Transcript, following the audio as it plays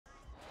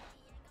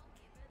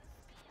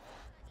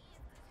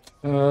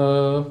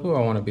Who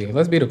I want to be?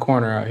 Let's be the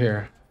corner out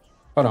here.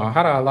 Hold on.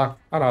 How do I lock?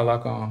 How do I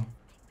lock on?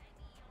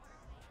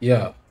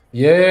 Yeah.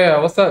 Yeah.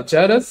 What's up,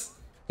 Jettas?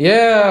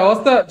 Yeah.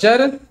 What's up,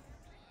 Jettas?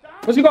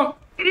 What you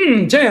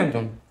going? Jammed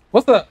him.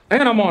 What's up?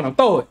 And I'm on him.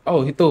 Throw it.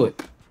 Oh, he threw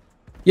it.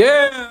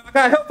 Yeah. I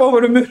got help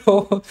over the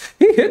middle.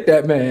 He hit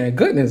that man.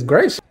 Goodness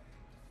gracious.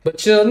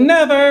 But you'll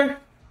never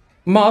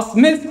moss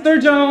Mr.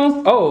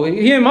 Jones. Oh,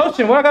 he in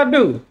motion. What I gotta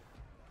do?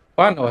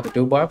 Oh, I know what to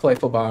do, boy. I play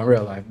football in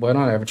real life. Boy,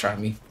 don't ever try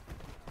me.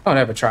 Don't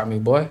ever try me,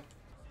 boy.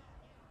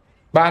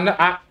 But I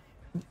know,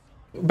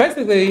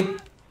 basically,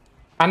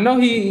 I know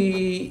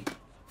he.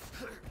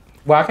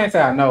 Well, I can't say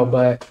I know,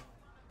 but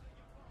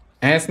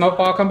and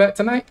Snowfall come back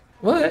tonight.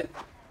 What?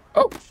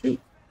 Oh shoot!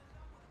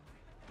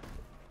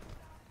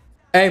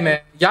 Hey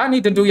man, y'all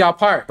need to do y'all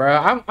part,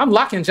 bro. I'm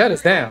locking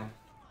Jettas down.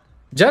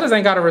 Jettas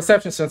ain't got a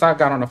reception since I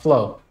got on the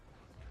floor.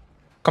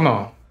 Come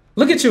on,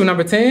 look at you,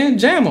 number 10.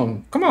 Jam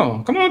him. Come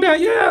on down.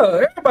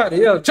 Yeah, everybody,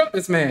 yeah, jump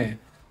this man.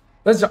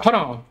 Let's hold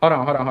on.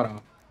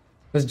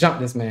 Let's jump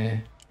this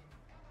man.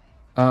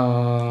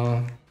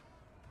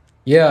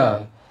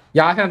 Yeah.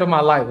 Y'all handle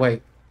my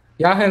lightweight.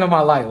 Y'all handle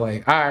my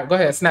lightweight. All right, go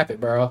ahead, snap it,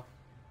 bro.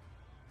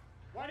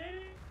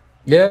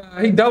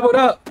 Yeah, he doubled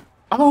up.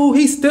 Oh,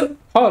 he still.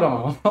 Hold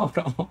on.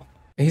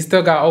 He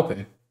still got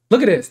open.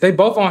 Look at this. They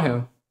both on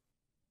him.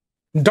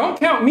 Don't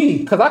count me,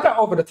 because I got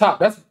over the top.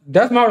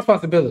 That's my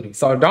responsibility.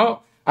 So don't.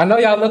 I know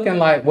y'all looking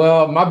like,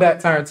 well, my back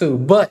turned too.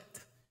 But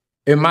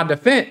in my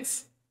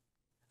defense,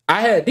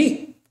 I had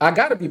deep. I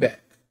got to be back.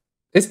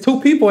 It's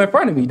two people in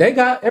front of me. They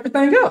got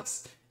everything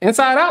else.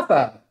 Inside,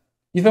 outside.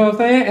 You feel what I'm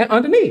saying? And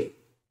underneath.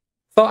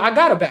 So I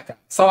got to back out.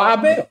 So I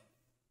bail.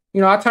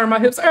 You know, I turn my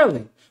hips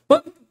early.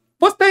 But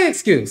what's their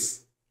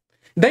excuse?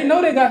 They know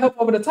they got help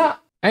over the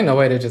top. Ain't no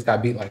way they just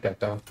got beat like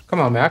that, though. Come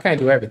on, man. I can't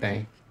do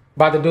everything.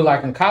 About to do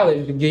like in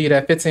college to give you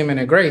that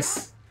 15-minute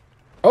grace.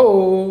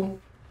 Oh.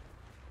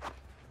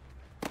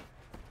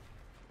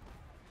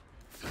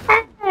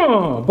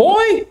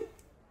 Boy.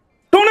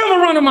 Don't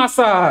ever run to my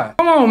side.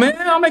 Come on, man.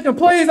 I'm making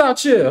plays out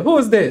here. Who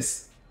is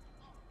this?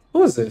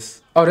 Who is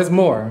this? Oh, there's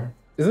more.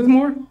 Is this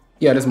more?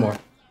 Yeah, there's more.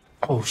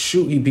 Oh,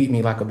 shoot. He beat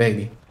me like a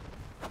baby.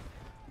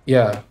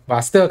 Yeah, but I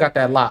still got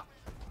that lock.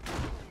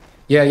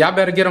 Yeah, y'all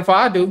better get him before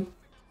I do.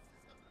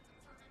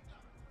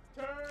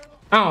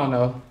 I don't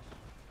know.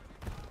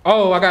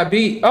 Oh, I got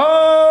beat.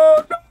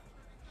 Oh, no.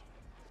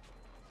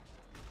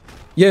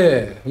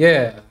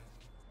 Yeah.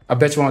 I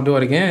bet you won't do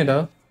it again,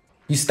 though.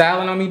 You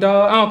styling on me,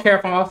 dog? I don't care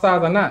if I'm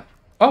offsides or not.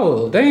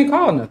 Oh, they ain't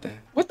called nothing.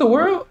 What the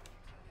world?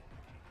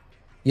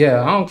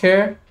 Yeah, I don't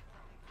care.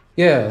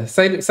 Yeah,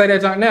 say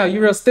that junk now.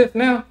 You real stiff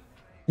now.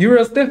 You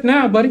real stiff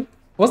now, buddy.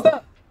 What's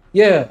up?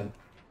 Yeah,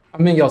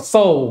 I'm in your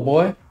soul,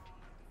 boy.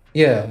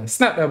 Yeah,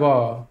 snap that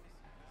ball.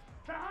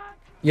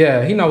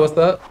 Yeah, he know what's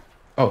up.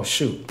 Oh,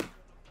 shoot.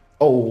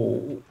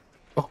 Oh.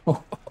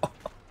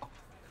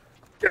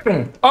 Get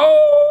him.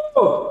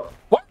 Oh.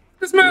 What?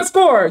 This man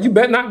scored. You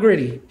bet not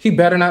gritty. He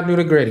better not do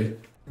the gritty.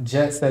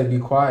 Jet said be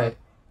quiet.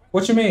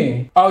 What you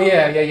mean? Oh,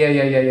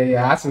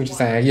 yeah. I see what you're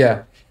saying.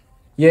 Yeah.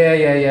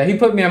 He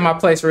put me in my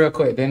place real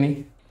quick, didn't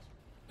he?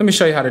 Let me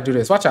show you how to do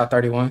this. Watch out,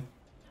 31.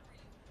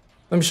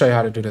 Let me show you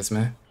how to do this,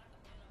 man.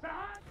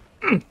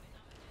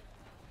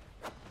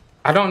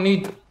 I don't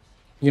need...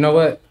 You know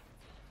what?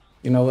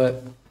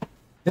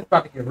 This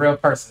about to get real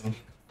personal.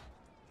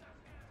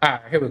 All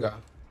right, here we go.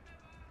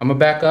 I'm going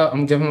to back up. I'm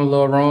going to give him a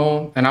little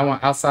room. And I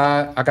want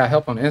outside. I got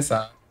help on the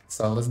inside.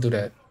 So let's do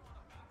that.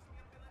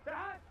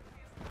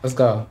 Let's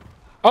go.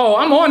 Oh,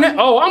 I'm on that.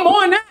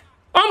 Let's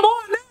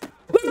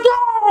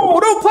go.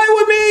 Don't play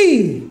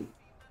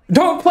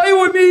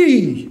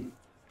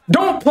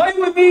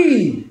with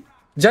me.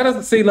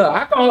 Jettas, see, look,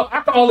 I can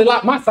only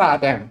lock my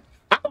side down.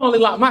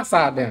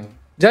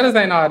 Jettas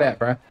ain't all that,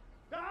 bro.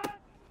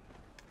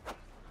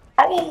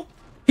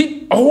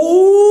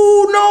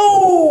 Oh,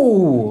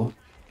 no.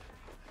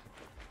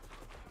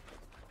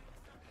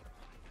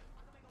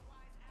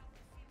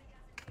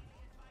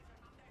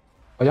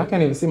 Oh, y'all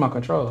can't even see my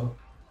control.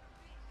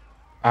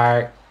 All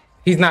right.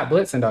 He's not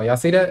blitzing, though. Y'all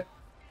see that?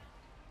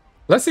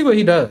 Let's see what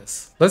he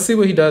does. Let's see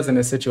what he does in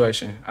this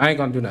situation. I ain't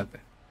going to do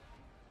nothing.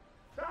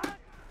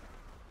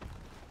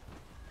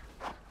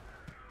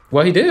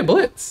 Well, he did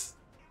blitz.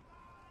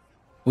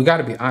 We got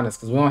to be honest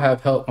because we don't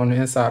have help on the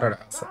inside or the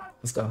outside.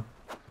 Let's go.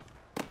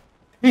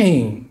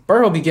 Dang.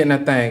 Burrow be getting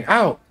that thing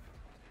out.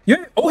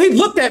 Yeah. Oh, he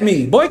looked at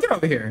me. Boy, get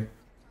over here.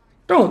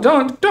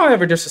 Don't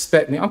ever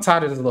disrespect me. I'm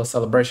tired of this little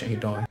celebration he's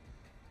doing.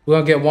 We're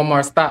going to get one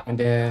more stop and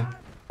then...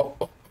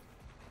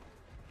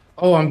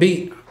 Oh, I'm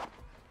beat.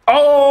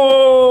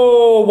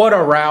 Oh, what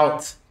a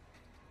route.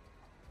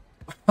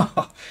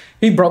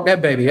 He broke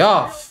that baby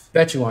off.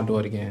 Bet you won't do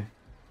it again.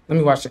 Let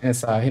me watch the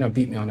inside. He done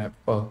beat me on that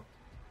before.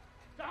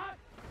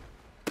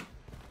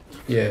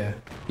 Yeah,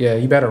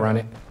 you better run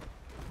it.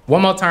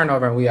 One more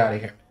turnover and we out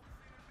of here.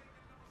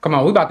 Come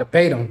on, we about to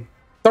bait him.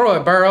 Throw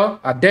it, Burrow.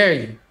 I dare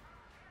you.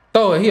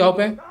 Throw it, he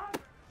open.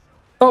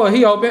 Oh,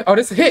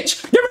 this is a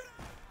hitch. Give me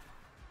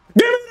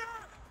that.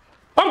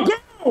 I'm gone.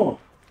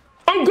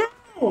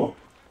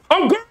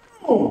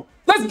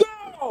 Let's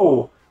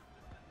go.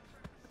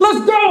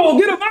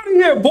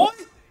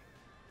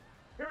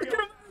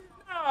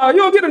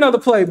 another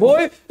play,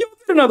 boy. You don't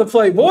get another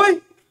play,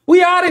 boy.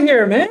 We out of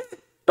here, man.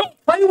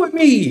 Don't play with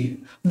me.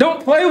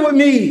 Don't play with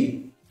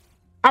me.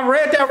 I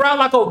read that route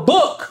like a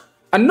book.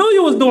 I knew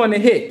you was doing the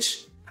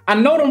hitch. I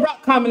know them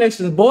route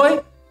combinations,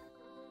 boy.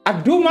 I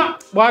do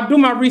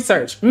my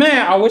research.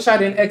 Man, I wish I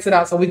didn't exit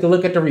out so we could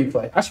look at the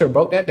replay. I should have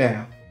broke that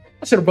down.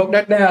 I should have broke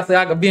that down so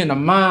I could be in the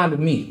mind of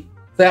me.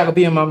 So I could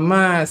be in my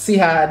mind, see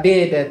how I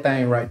did that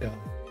thing right there.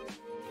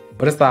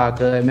 But it's all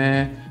good,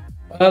 man.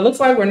 Looks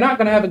like we're not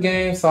gonna have a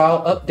game, so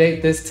I'll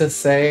update this to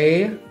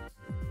say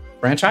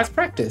franchise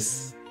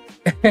practice.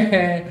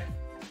 I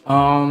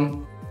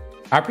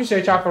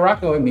appreciate y'all for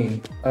rocking with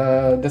me,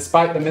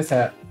 despite the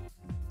mishap.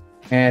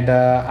 And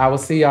I will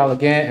see y'all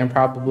again in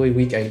probably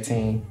week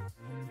 18.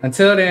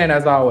 Until then,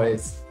 as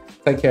always,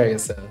 take care of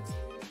yourselves.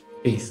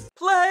 Peace.